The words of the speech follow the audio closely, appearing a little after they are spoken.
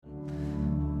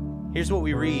Here's what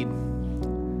we read.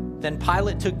 Then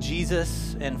Pilate took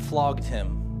Jesus and flogged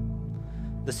him.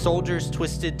 The soldiers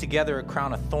twisted together a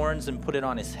crown of thorns and put it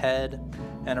on his head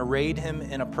and arrayed him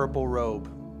in a purple robe.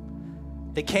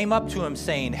 They came up to him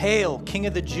saying, "Hail, King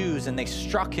of the Jews," and they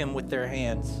struck him with their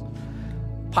hands.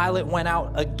 Pilate went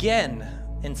out again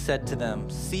and said to them,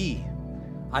 "See,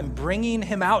 I'm bringing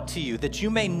him out to you that you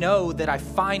may know that I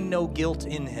find no guilt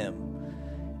in him."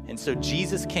 And so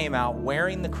Jesus came out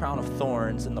wearing the crown of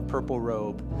thorns and the purple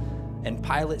robe. And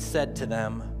Pilate said to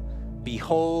them,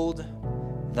 "Behold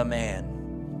the man."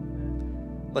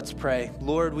 Let's pray.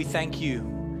 Lord, we thank you.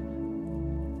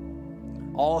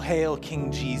 All hail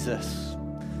King Jesus.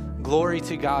 Glory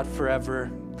to God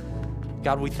forever.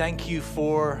 God, we thank you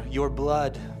for your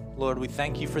blood. Lord, we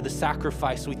thank you for the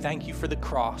sacrifice. We thank you for the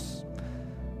cross.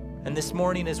 And this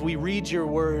morning, as we read your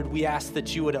word, we ask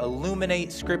that you would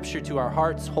illuminate scripture to our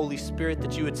hearts, Holy Spirit,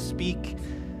 that you would speak,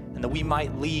 and that we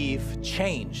might leave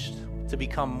changed to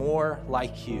become more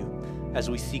like you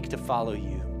as we seek to follow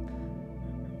you.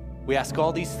 We ask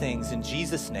all these things in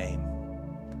Jesus' name.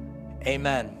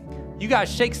 Amen. You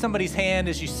guys shake somebody's hand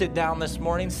as you sit down this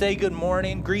morning. Say good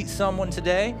morning. Greet someone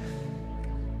today.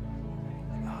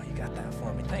 Oh, you got that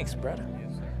for me. Thanks, Bretta.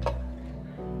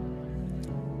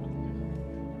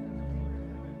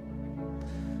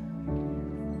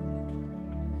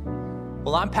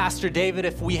 Well, I'm Pastor David.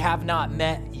 If we have not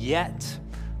met yet,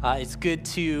 it's good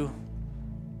to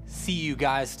see you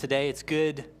guys today. It's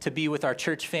good to be with our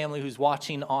church family who's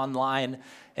watching online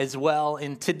as well.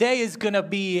 And today is going to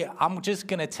be, I'm just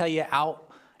going to tell you out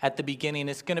at the beginning,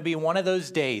 it's going to be one of those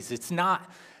days. It's not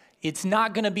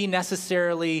going to be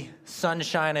necessarily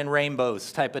sunshine and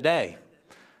rainbows type of day.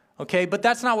 Okay, but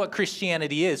that's not what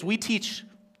Christianity is. We teach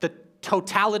the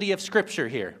totality of Scripture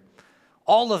here.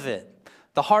 All of it.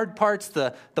 The hard parts,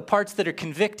 the parts that are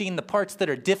convicting, the parts that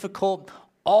are difficult,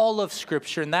 all of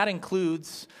Scripture, and that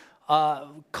includes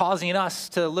causing us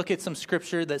to look at some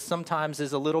Scripture that sometimes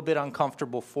is a little bit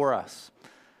uncomfortable for us.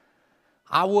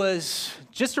 I was,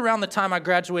 just around the time I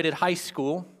graduated high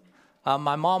school,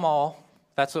 my mama,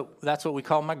 that's what we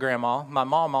call my grandma, my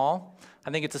mama,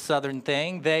 I think it's a Southern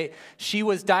thing, she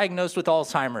was diagnosed with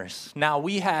Alzheimer's. Now,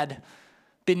 we had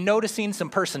been noticing some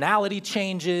personality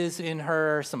changes in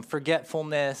her, some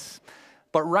forgetfulness,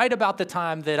 but right about the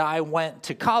time that I went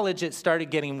to college, it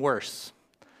started getting worse.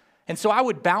 And so I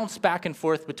would bounce back and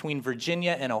forth between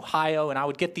Virginia and Ohio, and I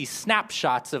would get these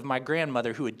snapshots of my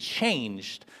grandmother who had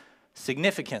changed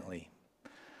significantly.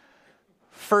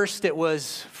 First, it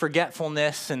was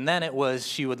forgetfulness, and then it was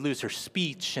she would lose her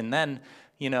speech, and then,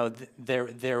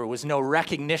 there was no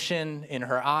recognition in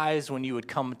her eyes when you would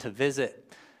come to visit.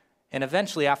 And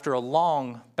eventually, after a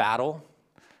long battle,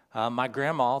 my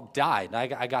grandma died.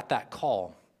 I got that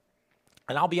call.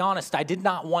 And I'll be honest, I did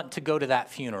not want to go to that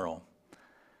funeral.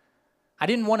 I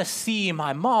didn't want to see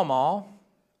my mama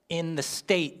in the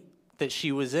state that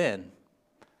she was in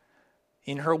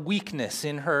her weakness,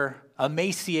 in her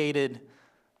emaciated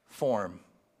form.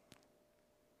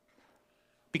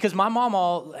 Because my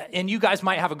mama, and you guys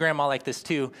might have a grandma like this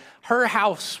too, her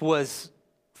house was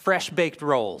fresh baked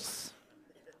rolls.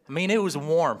 I mean, it was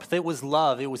warmth, it was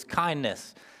love, it was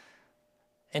kindness.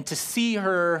 And to see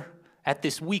her at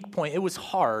this weak point, it was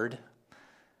hard,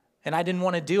 and I didn't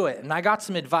want to do it. And I got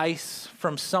some advice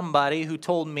from somebody who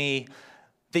told me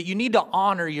that you need to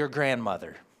honor your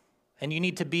grandmother, and you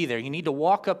need to be there. You need to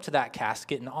walk up to that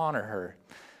casket and honor her.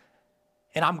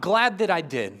 And I'm glad that I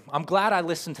did. I'm glad I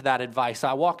listened to that advice.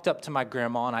 I walked up to my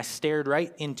grandma, and I stared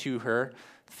right into her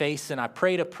face, and I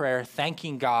prayed a prayer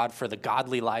thanking God for the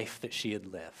godly life that she had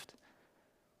lived.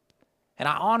 And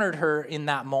I honored her in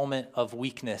that moment of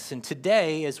weakness. And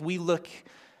today, as we look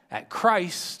at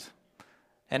Christ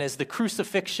and as the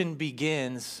crucifixion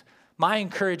begins, my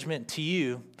encouragement to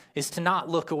you is to not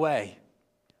look away.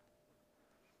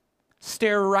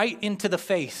 Stare right into the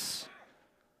face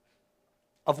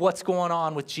of what's going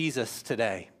on with Jesus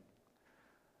today.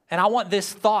 And I want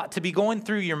this thought to be going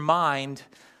through your mind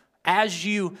as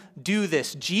you do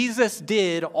this. Jesus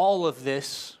did all of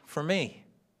this for me.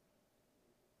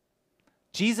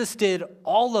 Jesus did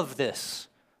all of this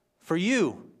for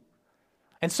you.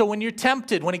 And so when you're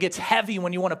tempted, when it gets heavy,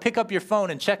 when you want to pick up your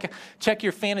phone and check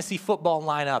your fantasy football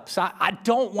lineups, I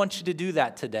don't want you to do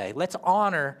that today. Let's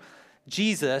honor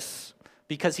Jesus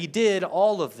because he did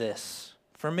all of this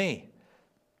for me.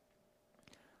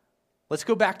 Let's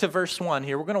go back to verse 1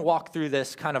 here. We're going to walk through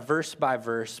this kind of verse by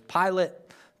verse. Pilate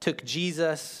took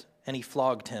Jesus and he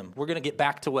flogged him. We're going to get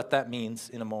back to what that means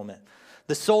in a moment.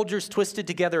 The soldiers twisted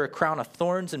together a crown of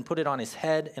thorns and put it on his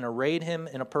head and arrayed him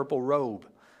in a purple robe.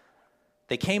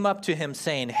 They came up to him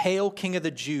saying, "Hail, King of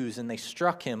the Jews," and they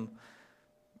struck him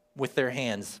with their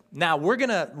hands. Now, we're going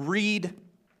to read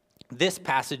this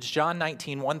passage, John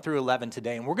 19, 1 through 11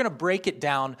 today, and we're going to break it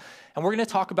down, and we're going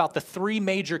to talk about the three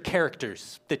major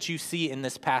characters that you see in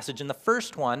this passage. And the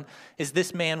first one is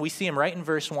this man, we see him right in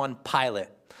verse 1, Pilate.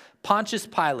 Pontius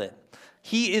Pilate.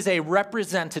 He is a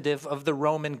representative of the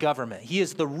Roman government. He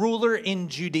is the ruler in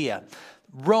Judea.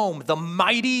 Rome, the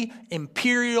mighty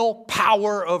imperial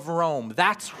power of Rome.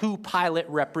 That's who Pilate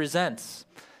represents.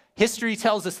 History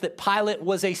tells us that Pilate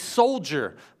was a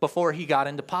soldier before he got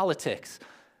into politics.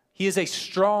 He is a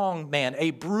strong man,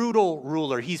 a brutal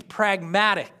ruler. He's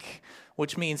pragmatic,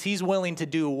 which means he's willing to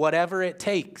do whatever it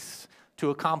takes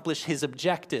to accomplish his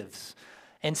objectives.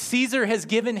 And Caesar has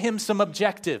given him some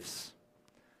objectives.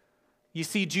 You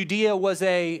see, Judea was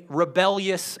a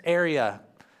rebellious area.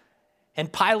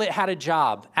 And Pilate had a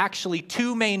job, actually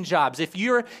two main jobs. If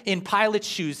you're in Pilate's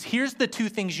shoes, here's the two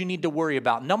things you need to worry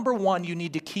about. Number one, you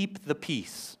need to keep the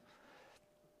peace.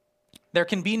 There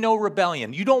can be no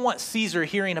rebellion. You don't want Caesar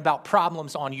hearing about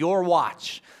problems on your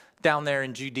watch down there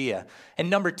in Judea. And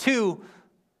number two,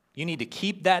 you need to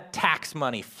keep that tax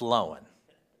money flowing.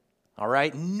 All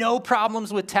right? No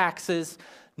problems with taxes,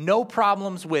 no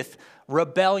problems with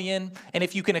rebellion. And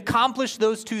if you can accomplish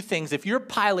those two things, if you're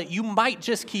Pilate, you might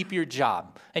just keep your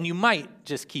job and you might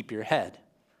just keep your head.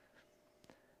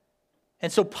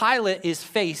 And so Pilate is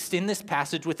faced in this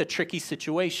passage with a tricky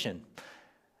situation.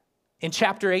 In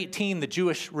chapter 18, the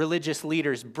Jewish religious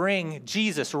leaders bring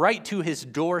Jesus right to his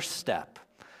doorstep.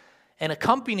 And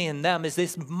accompanying them is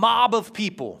this mob of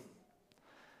people.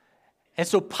 And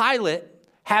so Pilate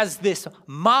has this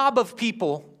mob of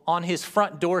people on his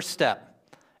front doorstep.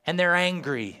 And they're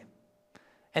angry.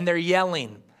 And they're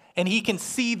yelling. And he can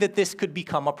see that this could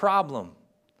become a problem.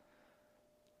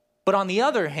 But on the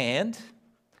other hand,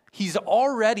 he's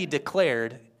already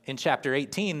declared in chapter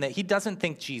 18 that he doesn't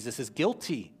think Jesus is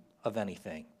guilty of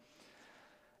anything.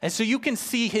 And so you can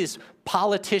see his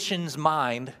politician's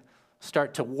mind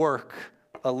start to work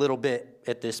a little bit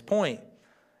at this point.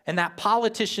 And that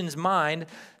politician's mind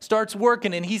starts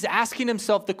working, and he's asking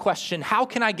himself the question, how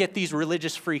can I get these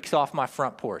religious freaks off my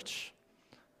front porch?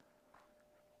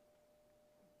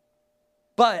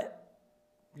 But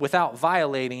without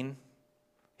violating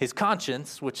his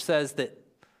conscience, which says that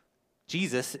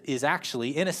Jesus is actually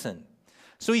innocent.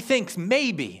 So he thinks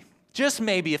maybe, just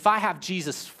maybe, if I have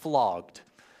Jesus flogged,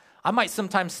 I might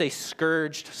sometimes say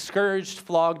scourged,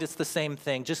 flogged, it's the same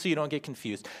thing, just so you don't get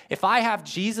confused. If I have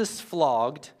Jesus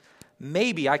flogged,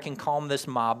 maybe I can calm this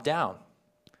mob down.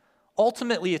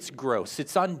 Ultimately, it's gross,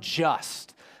 it's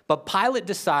unjust. But Pilate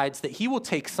decides that he will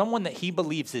take someone that he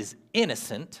believes is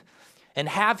innocent and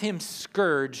have him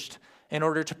scourged in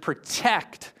order to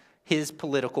protect his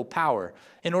political power,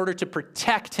 in order to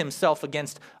protect himself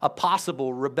against a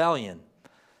possible rebellion.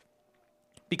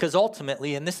 Because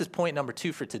ultimately, and this is point number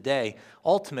 2 for today,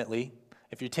 ultimately,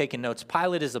 if you're taking notes,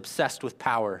 Pilate is obsessed with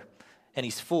power and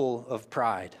he's full of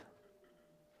pride.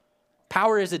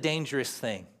 Power is a dangerous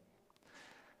thing.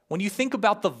 When you think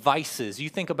about the vices, you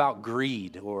think about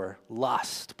greed or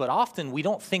lust, but often we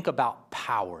don't think about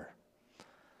power.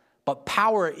 But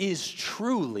power is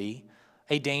truly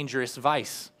a dangerous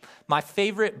vice. My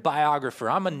favorite biographer,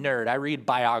 I'm a nerd, I read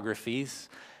biographies,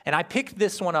 and I picked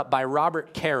this one up by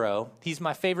Robert Caro. He's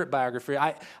my favorite biographer.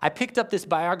 I picked up this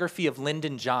biography of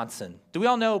Lyndon Johnson. Do we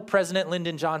all know President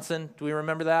Lyndon Johnson? Do we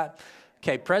remember that?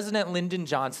 Okay, President Lyndon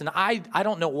Johnson. I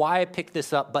don't know why I picked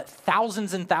this up, but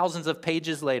thousands and thousands of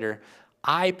pages later,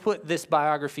 I put this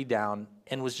biography down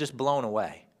and was just blown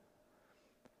away.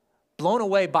 Blown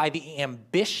away by the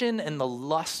ambition and the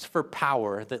lust for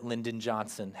power that Lyndon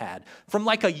Johnson had. From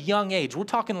like a young age, we're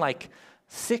talking like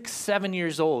 6, 7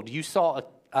 years old, you saw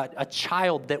a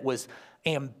child that was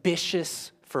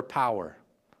ambitious for power.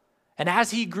 And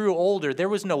as he grew older, there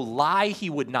was no lie he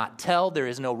would not tell. There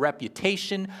is no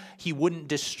reputation he wouldn't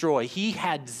destroy. He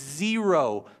had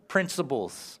zero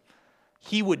principles.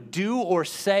 He would do or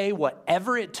say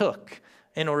whatever it took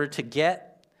in order to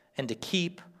get and to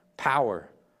keep power.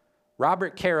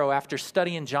 Robert Caro, after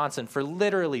studying Johnson for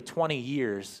literally 20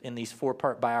 years in these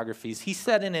 4-part biographies, he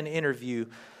said in an interview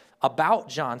about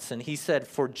Johnson, he said,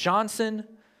 "For Johnson,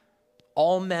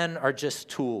 all men are just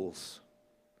tools.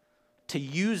 To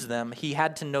use them, he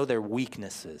had to know their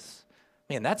weaknesses."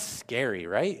 Man, that's scary,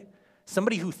 right?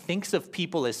 Somebody who thinks of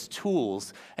people as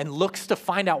tools and looks to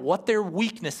find out what their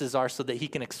weaknesses are so that he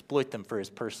can exploit them for his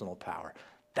personal power.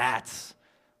 That's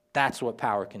what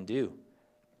power can do.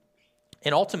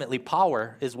 And ultimately,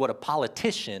 power is what a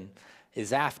politician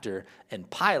is after, and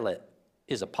Pilate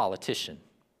is a politician.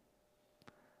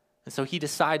 And so he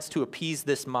decides to appease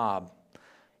this mob.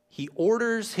 he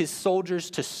orders his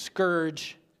soldiers to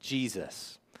scourge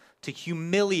Jesus, to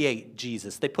humiliate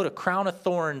Jesus. They put a crown of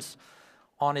thorns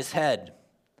on his head.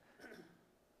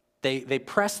 They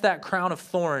press that crown of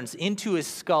thorns into his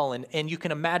skull, and you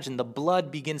can imagine the blood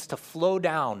begins to flow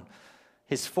down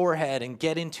his forehead and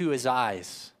get into his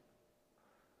eyes.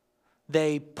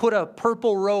 They put a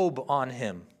purple robe on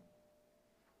him,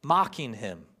 mocking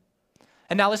him.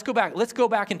 And now let's go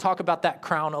back and talk about that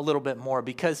crown a little bit more,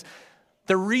 because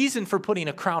the reason for putting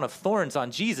a crown of thorns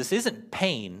on Jesus isn't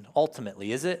pain,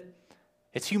 ultimately, is it?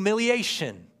 It's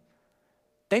humiliation.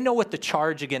 They know what the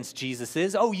charge against Jesus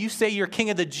is. Oh, you say you're king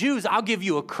of the Jews, I'll give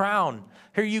you a crown.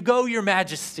 Here you go, your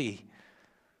majesty.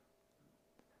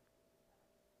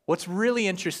 What's really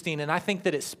interesting, and I think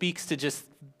that it speaks to just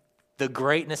the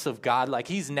greatness of God, like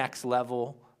he's next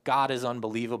level. God is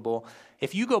unbelievable.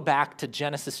 If you go back to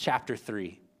Genesis chapter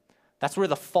 3, that's where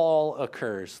the fall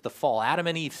occurs. The fall. Adam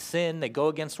and Eve sin. They go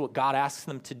against what God asks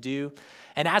them to do.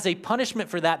 And as a punishment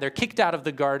for that, they're kicked out of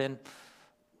the garden.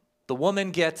 The woman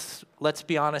gets, let's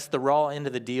be honest, the raw end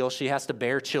of the deal. She has to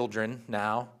bear children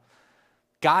now.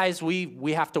 Guys,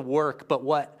 we have to work. But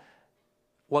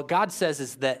what God says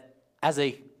is that as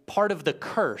a part of the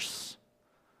curse,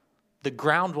 the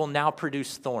ground will now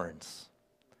produce thorns.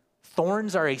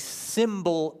 Thorns are a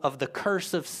symbol of the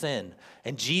curse of sin,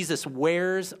 and Jesus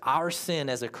wears our sin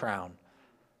as a crown.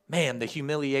 Man, the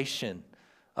humiliation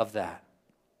of that.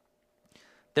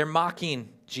 They're mocking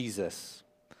Jesus.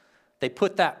 They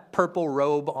put that purple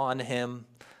robe on him.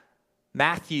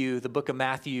 Matthew, the book of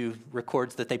Matthew,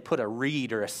 records that they put a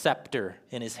reed or a scepter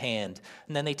in his hand,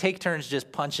 and then they take turns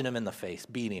just punching him in the face,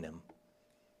 beating him.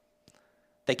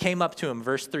 They came up to him,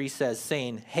 verse 3 says,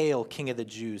 saying, "Hail, King of the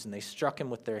Jews," and they struck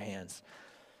him with their hands.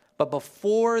 But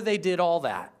before they did all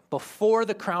that, before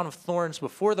the crown of thorns,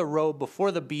 before the robe,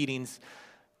 before the beatings,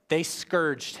 they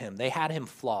scourged him. They had him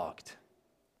flogged.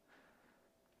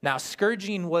 Now,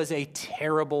 scourging was a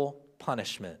terrible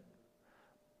punishment,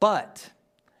 but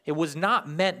it was not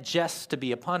meant just to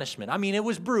be a punishment. I mean, it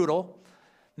was brutal.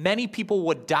 Many people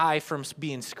would die from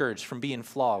being scourged, from being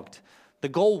flogged. The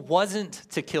goal wasn't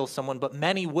to kill someone, but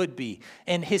many would be.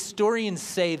 And historians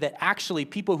say that actually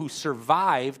people who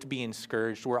survived being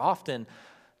scourged were often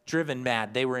driven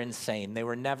mad. They were insane. They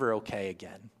were never okay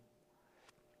again.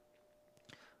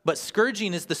 But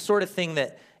scourging is the sort of thing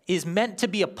that is meant to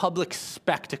be a public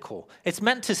spectacle. It's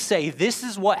meant to say, this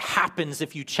is what happens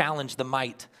if you challenge the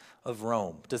might of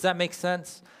Rome. Does that make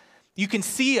sense? You can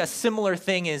see a similar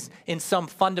thing is in some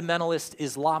fundamentalist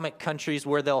Islamic countries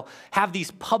where they'll have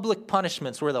these public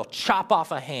punishments where they'll chop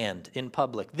off a hand in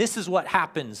public. This is what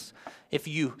happens if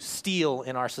you steal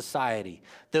in our society.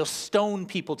 They'll stone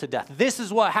people to death. This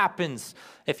is what happens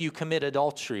if you commit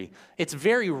adultery. It's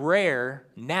very rare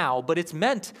now, but it's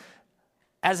meant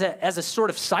as a sort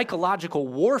of psychological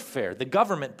warfare, the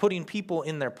government putting people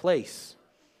in their place.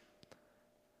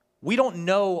 We don't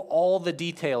know all the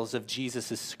details of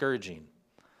Jesus' scourging.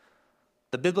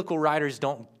 The biblical writers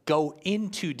don't go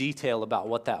into detail about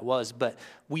what that was, but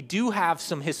we do have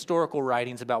some historical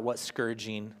writings about what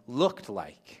scourging looked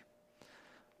like.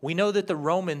 We know that the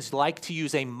Romans liked to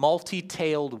use a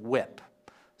multi-tailed whip.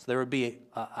 So there would be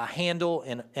a handle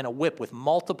and a whip with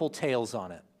multiple tails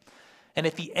on it. And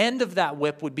at the end of that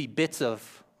whip would be bits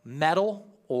of metal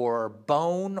or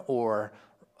bone or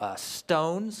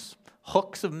stones,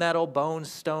 hooks of metal,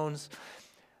 bones, stones.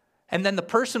 And then the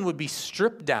person would be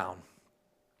stripped down.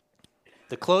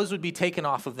 The clothes would be taken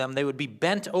off of them. They would be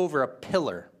bent over a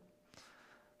pillar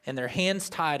and their hands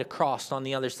tied across on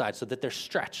the other side so that they're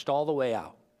stretched all the way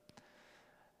out.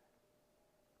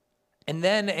 And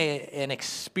then an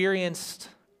experienced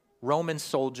Roman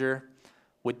soldier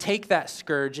would take that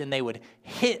scourge and they would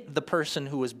hit the person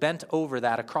who was bent over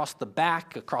that across the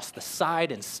back, across the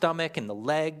side and stomach and the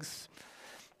legs.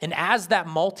 And as that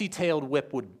multi-tailed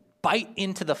whip would bite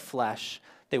into the flesh,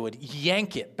 they would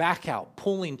yank it back out,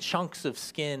 pulling chunks of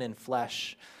skin and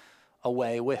flesh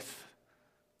away with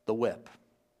the whip.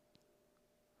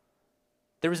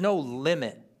 There was no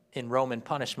limit in Roman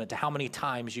punishment to how many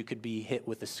times you could be hit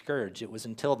with a scourge. It was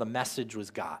until the message was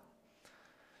got.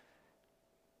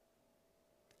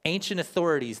 Ancient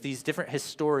authorities, these different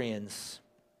historians,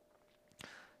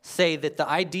 say that the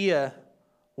idea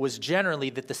was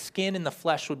generally that the skin and the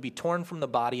flesh would be torn from the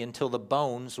body until the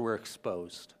bones were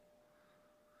exposed.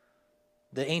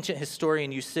 The ancient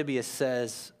historian Eusebius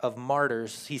says of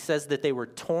martyrs, he says that they were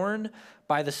torn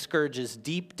by the scourges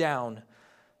deep down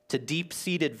to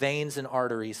deep-seated veins and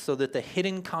arteries so that the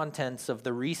hidden contents of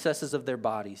the recesses of their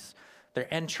bodies,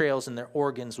 their entrails and their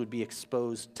organs would be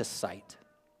exposed to sight.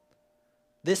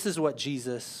 This is what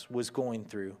Jesus was going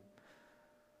through.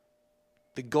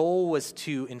 The goal was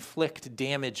to inflict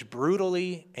damage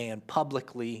brutally and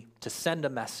publicly to send a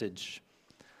message.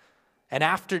 And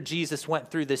after Jesus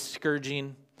went through this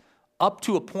scourging, up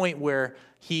to a point where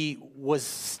he was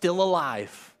still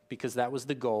alive, because that was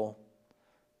the goal,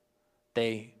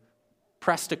 they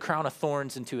pressed a crown of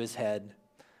thorns into his head.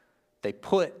 They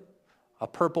put a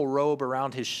purple robe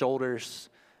around his shoulders,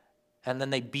 and then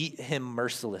they beat him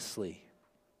mercilessly.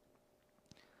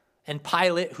 And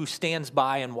Pilate, who stands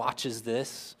by and watches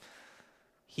this,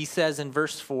 he says in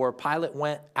verse 4, Pilate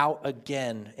went out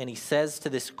again, and he says to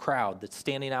this crowd that's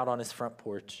standing out on his front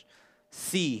porch,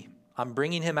 "See, I'm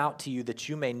bringing him out to you that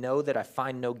you may know that I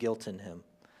find no guilt in him."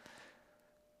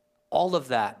 All of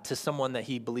that to someone that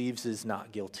he believes is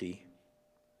not guilty.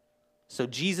 So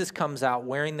Jesus comes out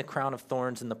wearing the crown of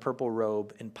thorns and the purple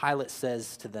robe, and Pilate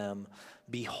says to them,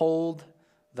 "Behold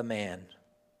the man."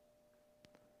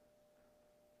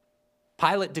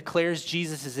 Pilate declares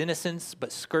Jesus' innocence,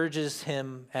 but scourges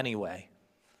him anyway.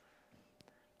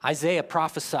 Isaiah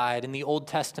prophesied in the Old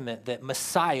Testament that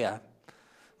Messiah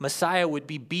would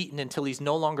be beaten until he's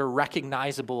no longer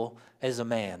recognizable as a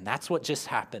man. That's what just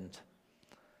happened.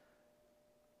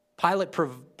 Pilate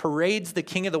parades the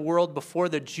king of the world before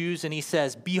the Jews, and he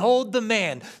says, "Behold the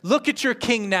man, look at your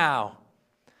king now.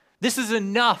 This is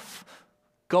enough,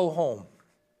 go home."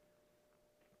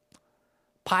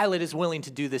 Pilate is willing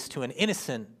to do this to an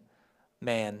innocent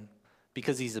man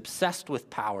because he's obsessed with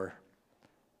power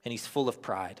and he's full of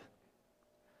pride.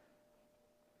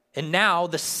 And now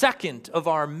the second of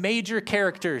our major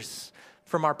characters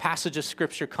from our passage of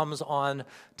Scripture comes on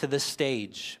to the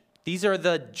stage. These are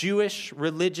the Jewish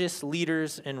religious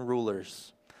leaders and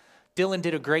rulers. Dylan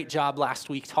did a great job last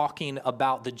week talking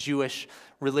about the Jewish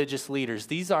religious leaders.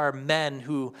 These are men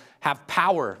who have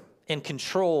power and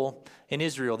control in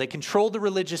Israel. They control the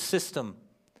religious system.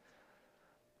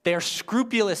 They are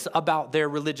scrupulous about their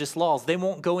religious laws. They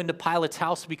won't go into Pilate's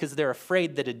house because they're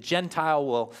afraid that a Gentile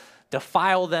will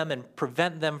defile them and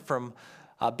prevent them from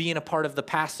being a part of the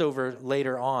Passover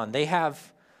later on. They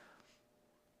have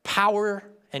power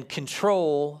and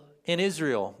control in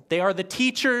Israel. They are the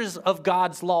teachers of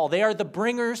God's law. They are the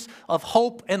bringers of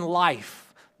hope and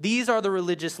life. These are the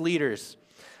religious leaders.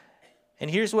 And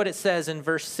here's what it says in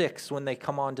verse 6 when they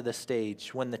come onto the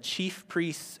stage. When the chief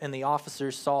priests and the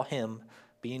officers saw him,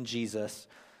 being Jesus,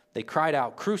 they cried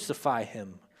out, "Crucify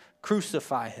him,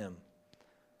 crucify him."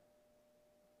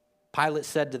 Pilate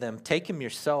said to them, "Take him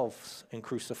yourselves and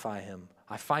crucify him.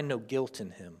 I find no guilt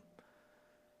in him."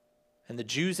 And the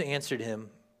Jews answered him,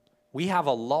 "We have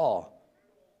a law.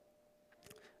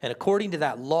 And according to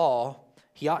that law,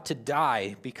 he ought to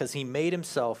die because he made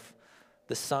himself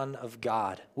the Son of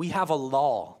God." We have a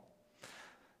law.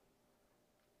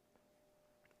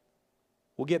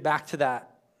 We'll get back to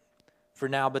that for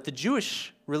now, but the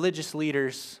Jewish religious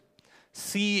leaders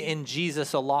see in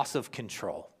Jesus a loss of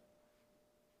control.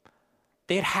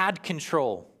 They had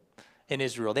control in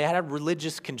Israel. They had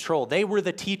religious control. They were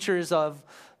the teachers of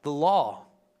the law.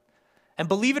 And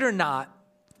believe it or not,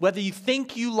 whether you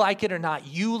think you like it or not,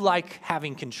 you like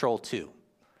having control too.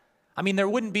 I mean, there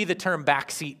wouldn't be the term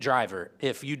backseat driver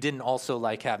if you didn't also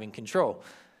like having control.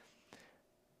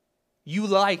 You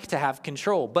like to have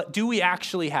control, but do we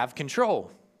actually have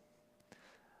control?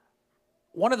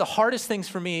 One of the hardest things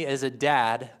for me as a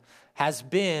dad has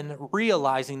been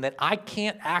realizing that I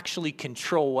can't actually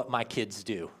control what my kids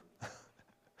do.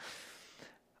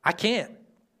 I can't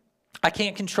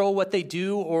control what they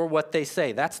do or what they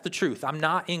say. That's the truth. I'm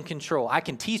not in control. I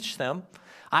can teach them.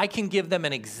 I can give them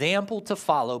an example to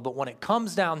follow, but when it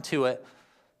comes down to it,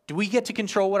 do we get to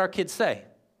control what our kids say?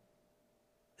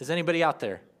 Is anybody out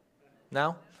there?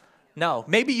 No? No.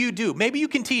 Maybe you do. Maybe you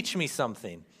can teach me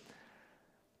something.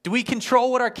 Do we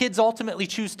control what our kids ultimately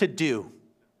choose to do?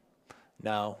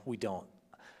 No, we don't.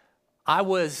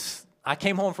 I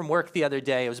came home from work the other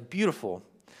day. It was beautiful.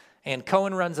 And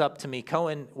Cohen runs up to me.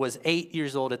 Cohen was 8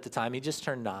 years old at the time. He just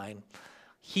turned 9.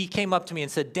 He came up to me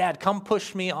and said, "Dad, come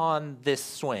push me on this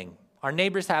swing." Our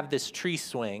neighbors have this tree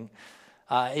swing.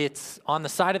 It's on the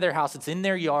side of their house. It's in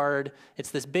their yard.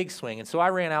 It's this big swing. And so I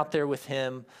ran out there with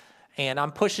him, and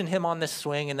I'm pushing him on this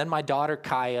swing. And then my daughter,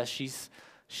 Kaya, she's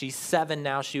 7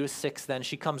 now. She was 6 then.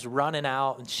 She comes running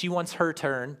out, and she wants her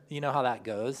turn. You know how that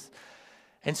goes.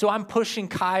 And so I'm pushing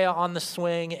Kaya on the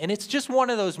swing, and it's just one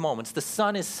of those moments. The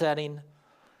sun is setting.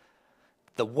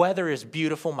 The weather is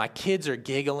beautiful. My kids are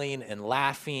giggling and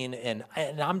laughing, and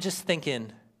I'm just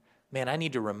thinking, man, I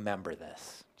need to remember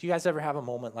this. Do you guys ever have a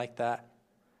moment like that?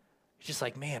 You're just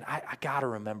like, man, I got to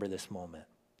remember this moment.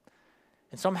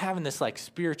 And so I'm having this like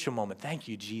spiritual moment. Thank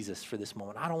you, Jesus, for this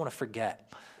moment. I don't want to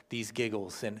forget these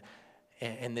giggles.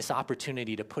 and this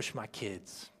opportunity to push my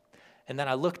kids. And then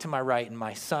I look to my right, and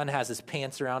my son has his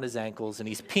pants around his ankles, and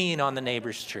he's peeing on the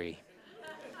neighbor's tree.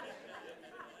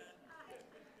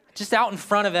 Just out in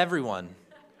front of everyone.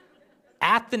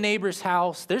 At the neighbor's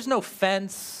house. There's no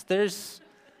fence. There's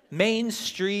Main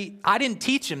Street. I didn't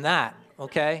teach him that,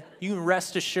 okay? You can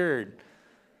rest assured.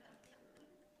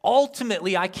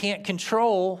 Ultimately, I can't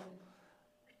control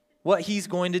what he's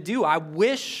going to do. I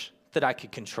wish that I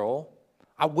could control.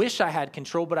 I wish I had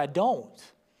control, but I don't.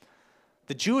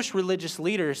 The Jewish religious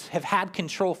leaders have had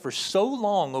control for so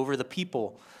long over the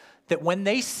people that when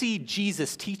they see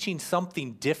Jesus teaching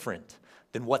something different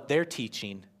than what they're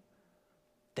teaching,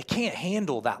 they can't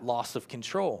handle that loss of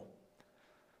control.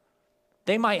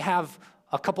 They might have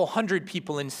a couple hundred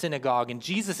people in synagogue, and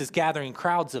Jesus is gathering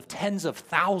crowds of tens of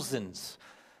thousands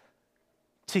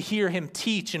to hear him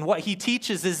teach. And what he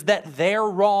teaches is that they're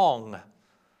wrong,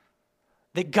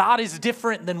 that God is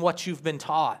different than what you've been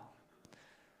taught.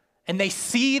 And they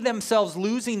see themselves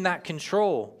losing that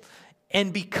control.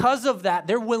 And because of that,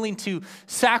 they're willing to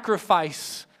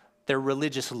sacrifice their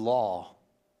religious law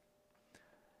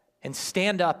and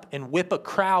stand up and whip a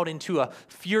crowd into a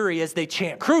fury as they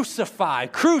chant, "Crucify,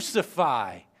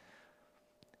 crucify,"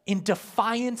 in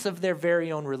defiance of their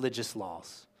very own religious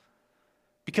laws.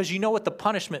 Because you know what the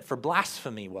punishment for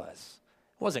blasphemy was?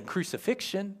 It wasn't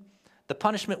crucifixion. The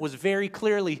punishment was very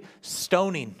clearly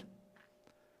stoning.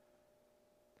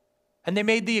 And they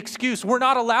made the excuse, we're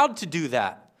not allowed to do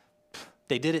that.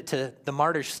 They did it to the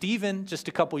martyr Stephen just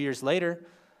a couple years later.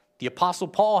 The Apostle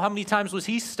Paul, how many times was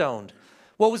he stoned?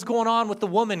 What was going on with the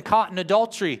woman caught in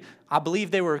adultery? I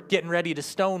believe they were getting ready to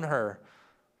stone her.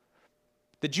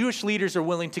 The Jewish leaders are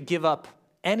willing to give up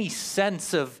any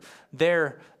sense of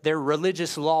their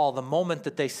religious law the moment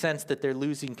that they sense that they're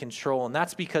losing control. And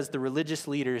that's because the religious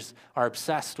leaders are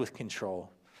obsessed with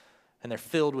control and they're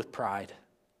filled with pride.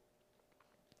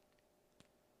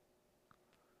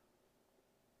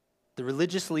 The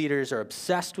religious leaders are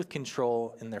obsessed with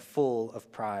control and they're full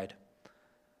of pride.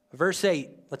 Verse 8,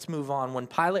 let's move on. When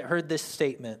Pilate heard this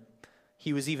statement,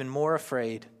 he was even more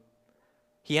afraid.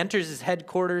 He enters his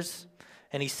headquarters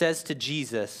and he says to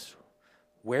Jesus,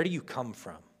 "Where do you come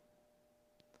from?"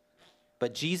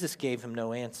 But Jesus gave him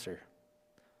no answer.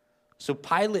 So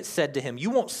Pilate said to him, "You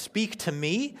won't speak to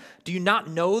me? Do you not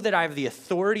know that I have the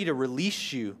authority to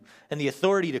release you and the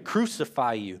authority to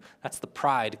crucify you?" That's the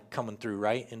pride coming through,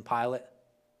 right, in Pilate?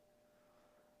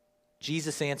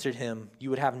 Jesus answered him, "You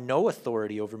would have no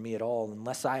authority over me at all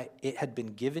unless it had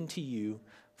been given to you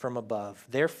from above.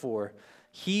 Therefore,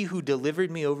 he who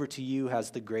delivered me over to you has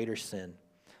the greater sin."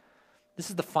 This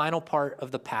is the final part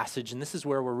of the passage, and this is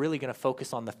where we're really going to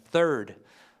focus on the third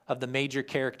of the major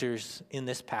characters in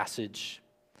this passage,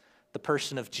 the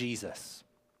person of Jesus.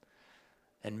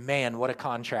 And man, what a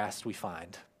contrast we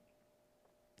find.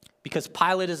 Because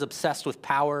Pilate is obsessed with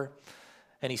power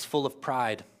and he's full of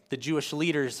pride. The Jewish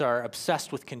leaders are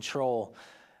obsessed with control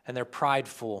and they're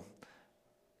prideful.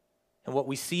 And what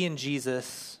we see in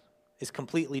Jesus is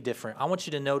completely different. I want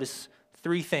you to notice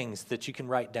three things that you can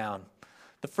write down.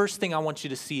 The first thing I want you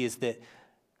to see is that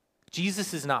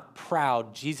Jesus is not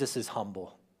proud, Jesus is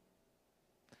humble.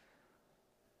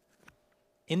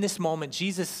 In this moment,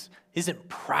 Jesus isn't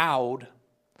proud.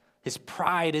 His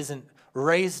pride isn't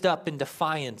raised up in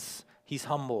defiance. He's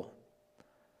humble.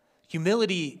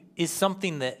 Humility is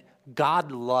something that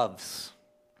God loves.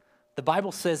 The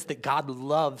Bible says that God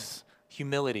loves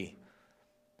humility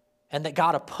and that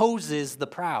God opposes the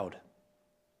proud.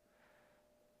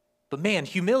 But man,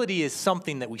 humility is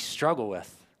something that we struggle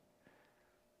with.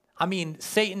 I mean,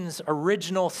 Satan's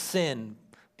original sin,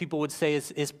 people would say,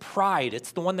 is pride.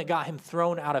 It's the one that got him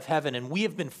thrown out of heaven, and we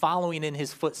have been following in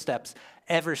his footsteps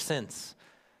ever since.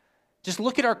 Just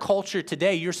look at our culture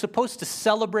today. You're supposed to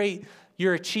celebrate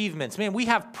your achievements. Man, we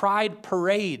have pride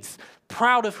parades,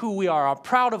 proud of who we are. I'm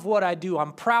proud of what I do.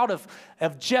 I'm proud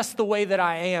of just the way that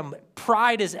I am.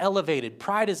 Pride is elevated.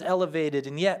 Pride is elevated,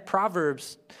 and yet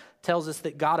Proverbs tells us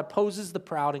that God opposes the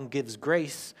proud and gives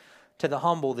grace to the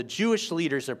humble. The Jewish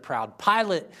leaders are proud.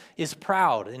 Pilate is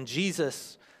proud, and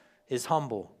Jesus is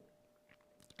humble.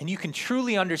 And you can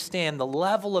truly understand the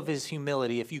level of his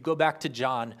humility if you go back to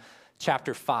John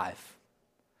chapter 5.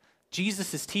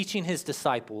 Jesus is teaching his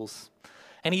disciples,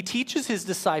 and he teaches his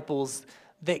disciples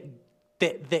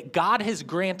that God has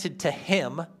granted to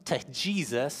him, to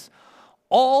Jesus,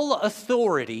 all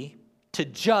authority to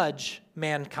judge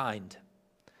mankind.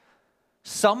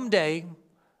 Someday,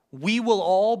 we will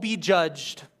all be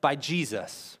judged by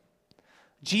Jesus.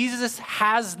 Jesus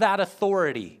has that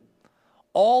authority.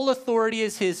 All authority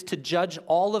is his to judge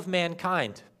all of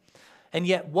mankind. And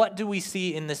yet, what do we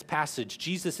see in this passage?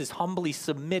 Jesus is humbly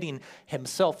submitting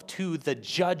himself to the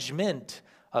judgment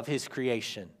of his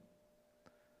creation.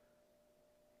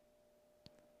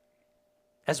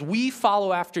 As we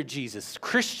follow after Jesus,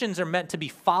 Christians are meant to be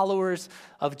followers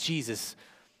of Jesus.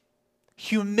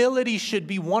 Humility should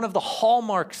be one of the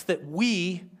hallmarks that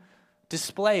we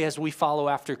display as we follow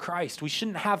after Christ. We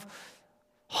shouldn't have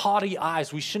haughty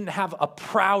eyes. We shouldn't have a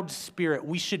proud spirit.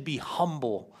 We should be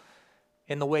humble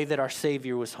in the way that our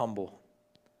Savior was humble.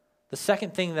 The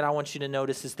second thing that I want you to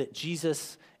notice is that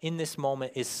Jesus in this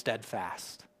moment is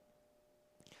steadfast.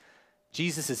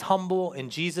 Jesus is humble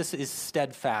and Jesus is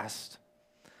steadfast.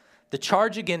 The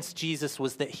charge against Jesus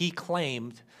was that he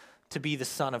claimed to be the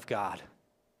Son of God.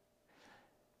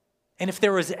 And if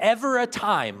there was ever a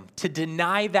time to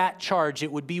deny that charge,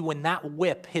 it would be when that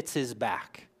whip hits his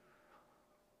back.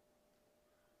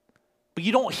 But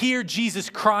you don't hear Jesus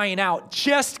crying out,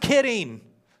 "Just kidding."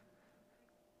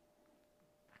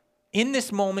 In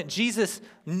this moment, Jesus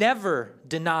never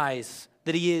denies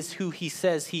that he is who he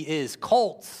says he is.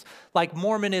 Cults like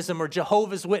Mormonism or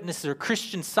Jehovah's Witnesses or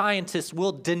Christian Scientists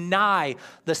will deny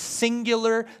the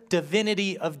singular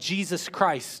divinity of Jesus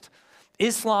Christ.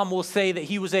 Islam will say that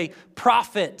he was a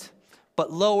prophet,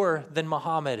 but lower than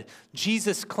Muhammad.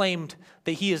 Jesus claimed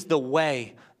that he is the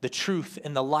way, the truth,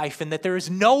 and the life, and that there is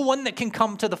no one that can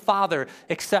come to the Father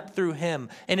except through him.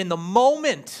 And in the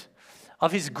moment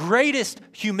of his greatest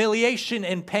humiliation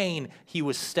and pain, he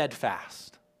was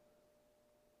steadfast.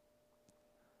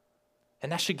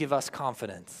 And that should give us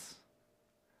confidence.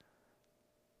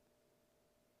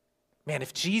 Man,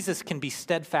 if Jesus can be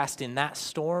steadfast in that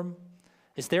storm,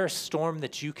 is there a storm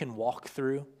that you can walk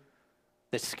through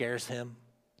that scares him?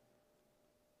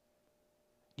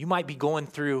 You might be going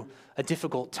through a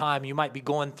difficult time. You might be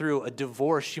going through a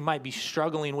divorce. You might be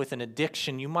struggling with an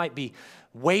addiction. You might be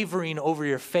wavering over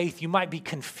your faith. You might be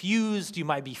confused. You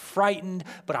might be frightened.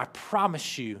 But I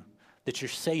promise you that your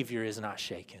Savior is not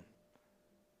shaken.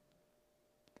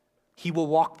 He will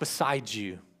walk beside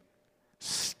you,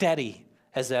 steady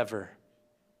as ever,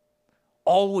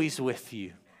 always with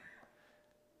you.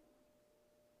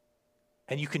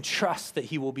 And you can trust that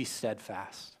he will be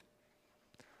steadfast.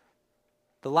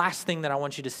 The last thing that I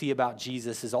want you to see about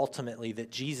Jesus is ultimately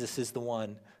that Jesus is the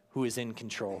one who is in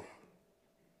control.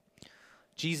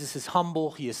 Jesus is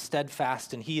humble, he is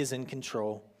steadfast, and he is in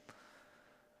control.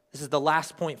 This is the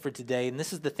last point for today, and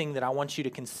this is the thing that I want you to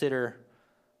consider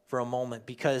for a moment,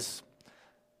 because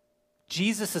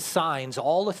Jesus assigns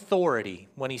all authority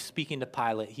when he's speaking to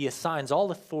Pilate. He assigns all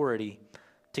authority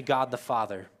to God the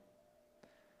Father.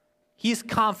 He is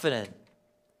confident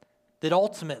that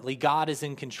ultimately God is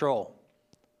in control.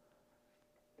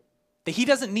 That he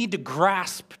doesn't need to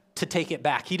grasp to take it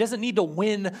back. He doesn't need to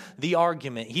win the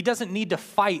argument. He doesn't need to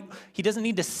fight. He doesn't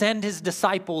need to send his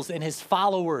disciples and his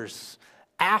followers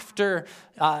after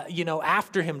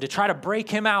him to try to break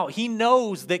him out. He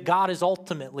knows that God is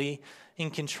ultimately in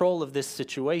control of this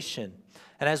situation.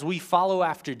 And as we follow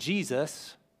after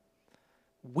Jesus,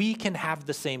 we can have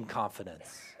the same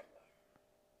confidence.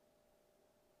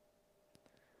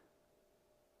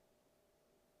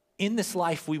 In this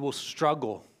life, we will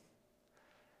struggle.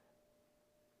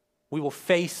 We will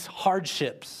face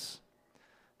hardships,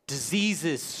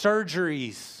 diseases,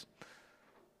 surgeries.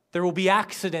 There will be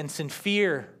accidents and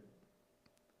fear.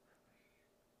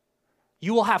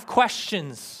 You will have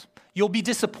questions. You'll be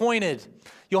disappointed.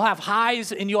 You'll have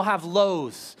highs and you'll have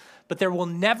lows. But there will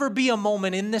never be a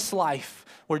moment in this life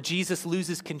where Jesus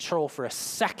loses control for a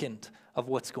second of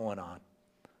what's going on.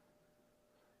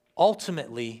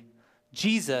 Ultimately,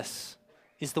 Jesus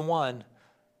is the one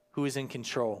who is in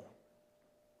control.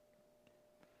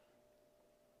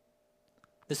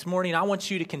 This morning, I want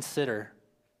you to consider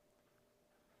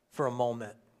for a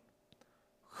moment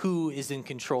who is in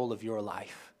control of your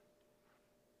life.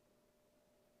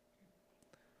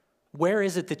 Where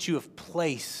is it that you have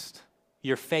placed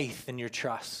your faith and your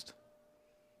trust?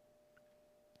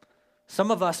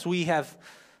 Some of us, we have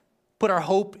put our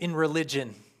hope in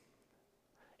religion.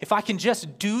 If I can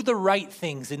just do the right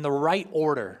things in the right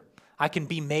order, I can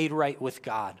be made right with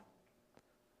God.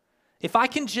 If I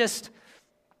can just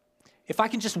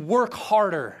work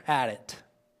harder at it,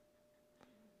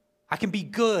 I can be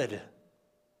good.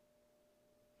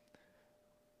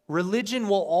 Religion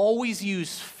will always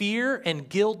use fear and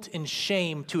guilt and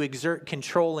shame to exert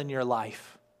control in your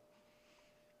life.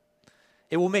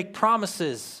 It will make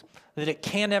promises that it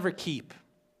can never keep.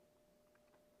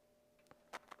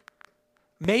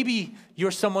 Maybe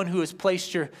you're someone who has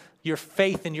placed your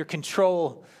faith and your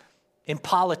control in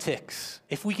politics.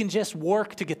 If we can just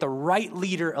work to get the right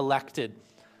leader elected,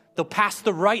 They'll pass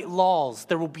the right laws.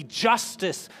 There will be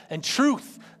justice and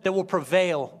truth that will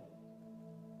prevail.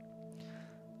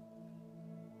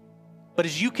 But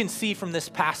as you can see from this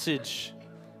passage,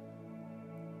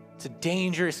 it's a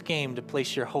dangerous game to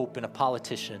place your hope in a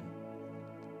politician.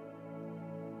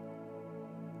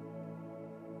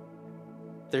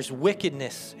 There's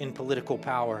wickedness in political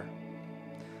power.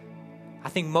 I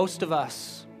think most of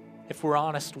us, if we're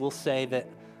honest, will say that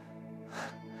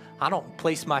I don't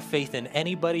place my faith in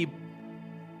anybody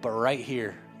but right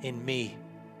here in me.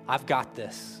 I've got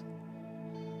this.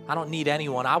 I don't need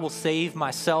anyone. I will save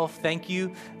myself. Thank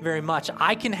you very much.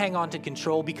 I can hang on to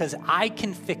control because I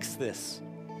can fix this.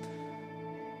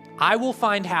 I will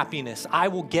find happiness. I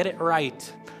will get it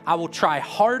right. I will try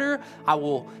harder. I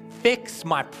will fix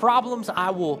my problems.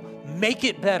 I will make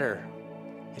it better.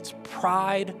 It's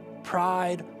pride,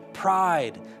 pride,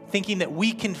 pride, thinking that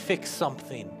we can fix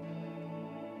something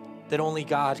that only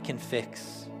God can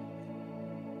fix.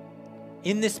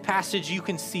 In this passage, you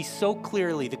can see so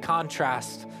clearly the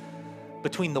contrast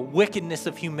between the wickedness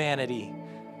of humanity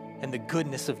and the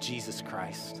goodness of Jesus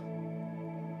Christ.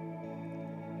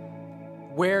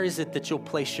 Where is it that you'll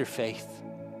place your faith?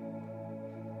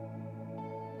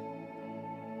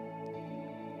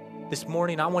 This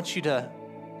morning, I want you to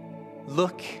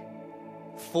look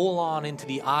full on into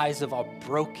the eyes of a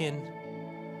broken,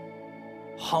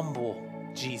 humble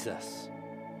Jesus.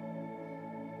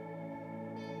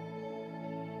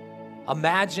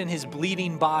 Imagine his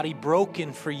bleeding body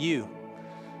broken for you,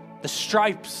 the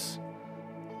stripes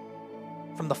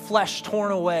from the flesh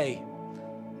torn away.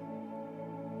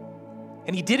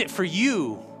 And he did it for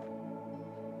you.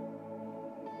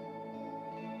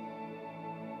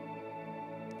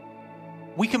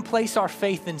 We can place our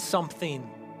faith in something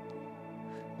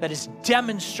that is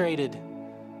demonstrated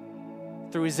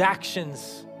through his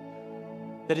actions,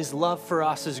 that his love for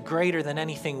us is greater than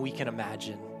anything we can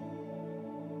imagine.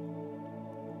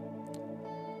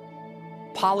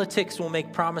 Politics will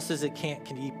make promises it can't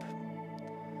keep.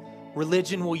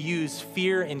 Religion will use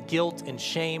fear and guilt and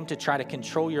shame to try to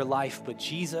control your life, but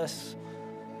Jesus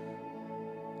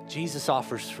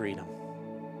offers freedom.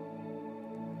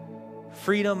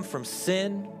 Freedom from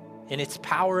sin and its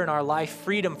power in our life,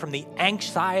 freedom from the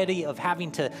anxiety of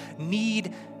having to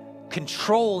need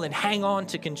control and hang on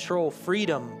to control,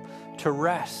 freedom to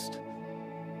rest,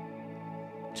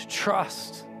 to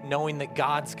trust, knowing that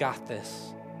God's got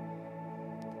this.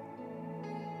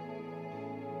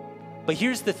 But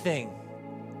here's the thing.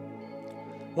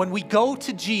 When we go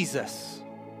to Jesus,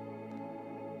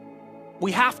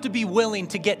 we have to be willing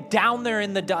to get down there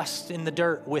in the dust, in the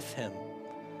dirt with him.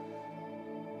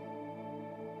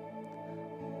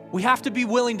 We have to be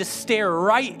willing to stare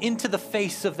right into the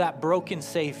face of that broken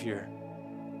Savior.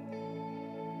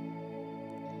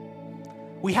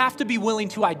 We have to be willing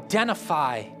to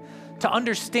identify, to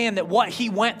understand that what he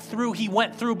went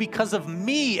through because of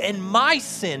me and my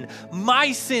sin.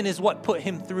 My sin is what put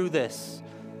him through this.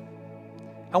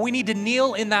 And we need to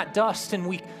kneel in that dust, and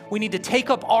we need to take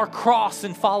up our cross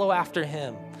and follow after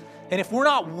him. And if we're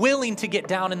not willing to get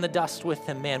down in the dust with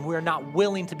him, man, we're not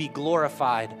willing to be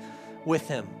glorified with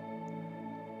him.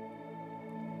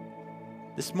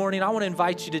 This morning, I want to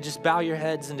invite you to just bow your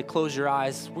heads and to close your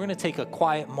eyes. We're going to take a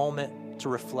quiet moment to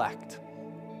reflect.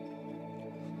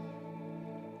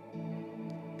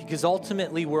 Because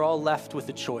ultimately, we're all left with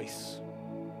a choice.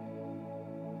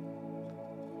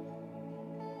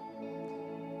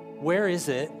 Where is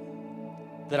it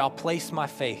that I'll place my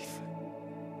faith?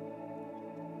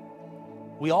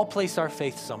 We all place our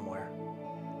faith somewhere.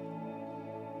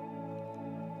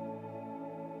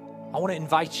 I want to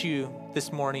invite you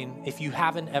this morning, if you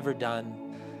haven't ever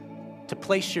done, to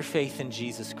place your faith in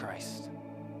Jesus Christ.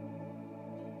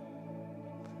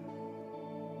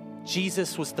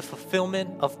 Jesus was the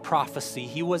fulfillment of prophecy.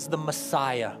 He was the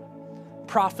Messiah,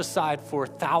 prophesied for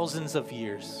thousands of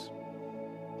years.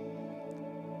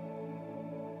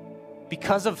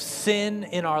 Because of sin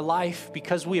in our life,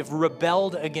 because we have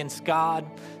rebelled against God,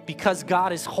 because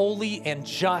God is holy and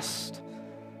just,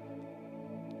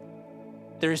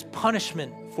 there is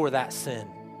punishment for that sin.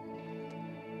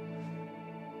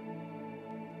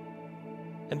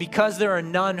 And because there are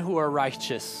none who are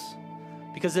righteous,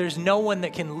 because there's no one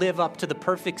that can live up to the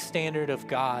perfect standard of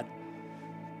God,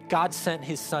 God sent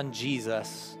his son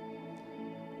Jesus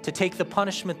to take the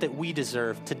punishment that we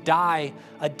deserve, to die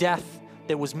a death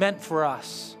that was meant for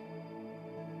us.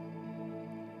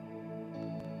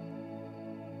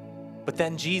 But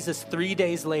then Jesus, 3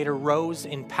 days later, rose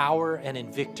in power and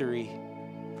in victory,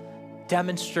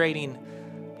 demonstrating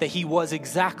that he was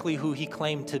exactly who he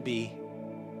claimed to be,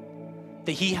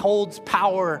 that he holds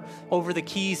power over the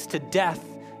keys to death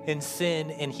in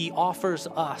sin, and he offers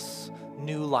us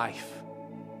new life.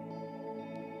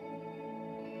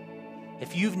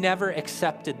 If you've never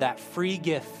accepted that free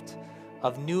gift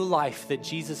of new life that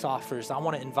Jesus offers, I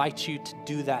want to invite you to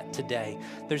do that today.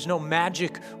 There's no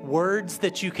magic words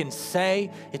that you can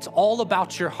say. It's all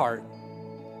about your heart.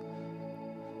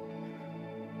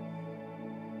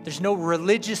 There's no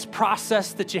religious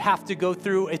process that you have to go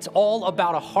through. It's all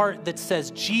about a heart that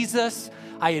says, Jesus,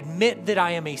 I admit that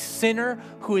I am a sinner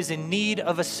who is in need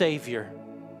of a Savior.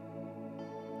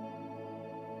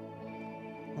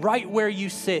 Right where you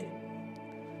sit,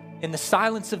 in the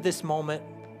silence of this moment,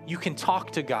 you can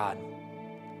talk to God.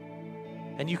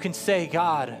 And you can say,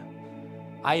 God,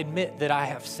 I admit that I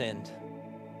have sinned.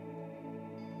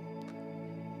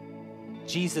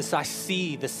 Jesus, I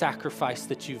see the sacrifice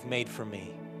that you've made for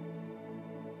me.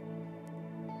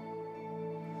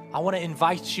 I want to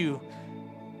invite you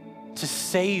to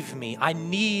save me. I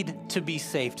need to be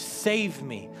saved. Save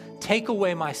me. Take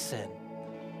away my sin.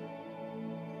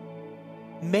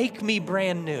 Make me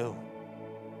brand new.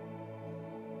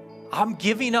 I'm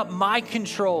giving up my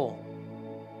control.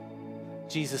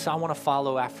 Jesus, I want to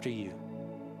follow after you.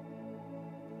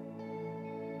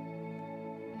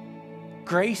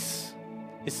 Grace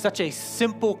is such a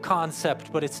simple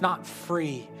concept, but it's not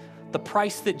free. The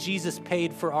price that Jesus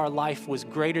paid for our life was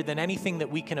greater than anything that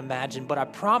we can imagine. But I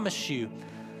promise you,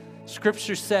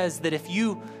 Scripture says that if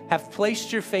you have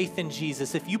placed your faith in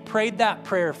Jesus, if you prayed that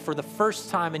prayer for the first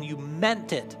time and you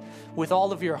meant it with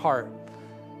all of your heart,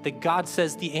 that God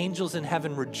says the angels in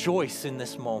heaven rejoice in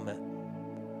this moment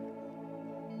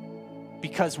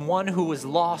because one who was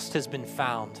lost has been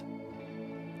found.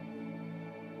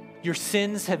 Your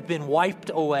sins have been wiped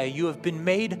away. You have been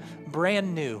made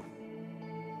brand new.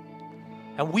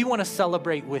 And we want to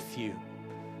celebrate with you.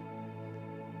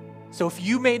 So if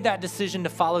you made that decision to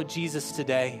follow Jesus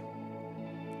today,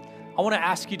 I want to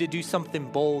ask you to do something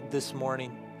bold this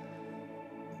morning.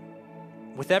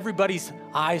 With everybody's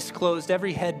eyes closed,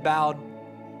 every head bowed,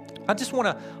 I just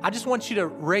want you to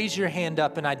raise your hand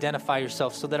up and identify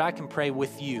yourself so that I can pray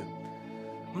with you.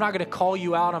 I'm not going to call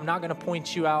you out. I'm not going to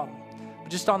point you out.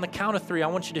 But just on the count of 3, I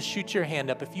want you to shoot your hand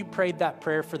up if you prayed that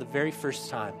prayer for the very first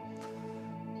time.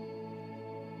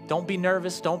 Don't be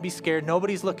nervous. Don't be scared.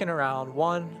 Nobody's looking around.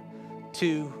 1,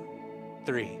 2,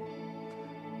 3.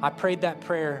 I prayed that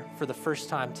prayer for the first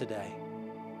time today.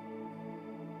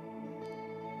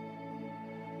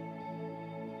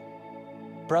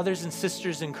 Brothers and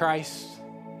sisters in Christ,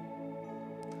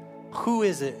 who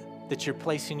is it that you're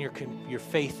placing your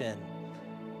faith in?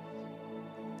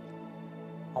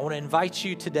 I want to invite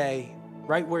you today,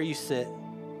 right where you sit,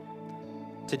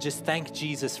 to just thank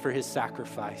Jesus for his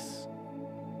sacrifice.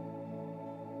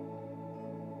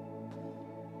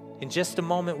 In just a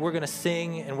moment, we're going to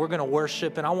sing and we're going to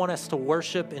worship, and I want us to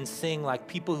worship and sing like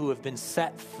people who have been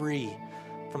set free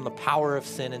from the power of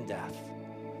sin and death.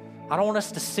 I don't want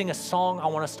us to sing a song. I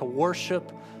want us to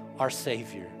worship our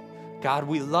Savior. God,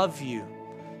 we love you.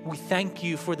 We thank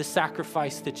you for the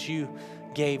sacrifice that you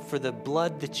gave, for the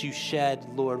blood that you shed,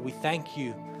 Lord. We thank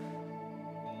you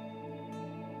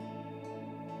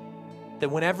that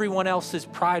when everyone else is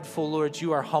prideful, Lord,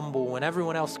 you are humble. When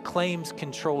everyone else claims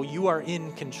control, you are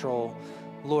in control.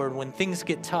 Lord, when things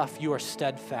get tough, you are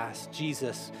steadfast.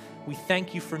 Jesus, we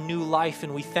thank you for new life,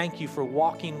 and we thank you for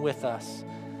walking with us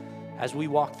as we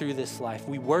walk through this life.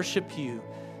 We worship you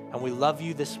and we love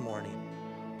you this morning.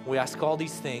 We ask all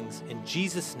these things in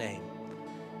Jesus' name.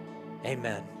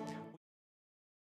 Amen.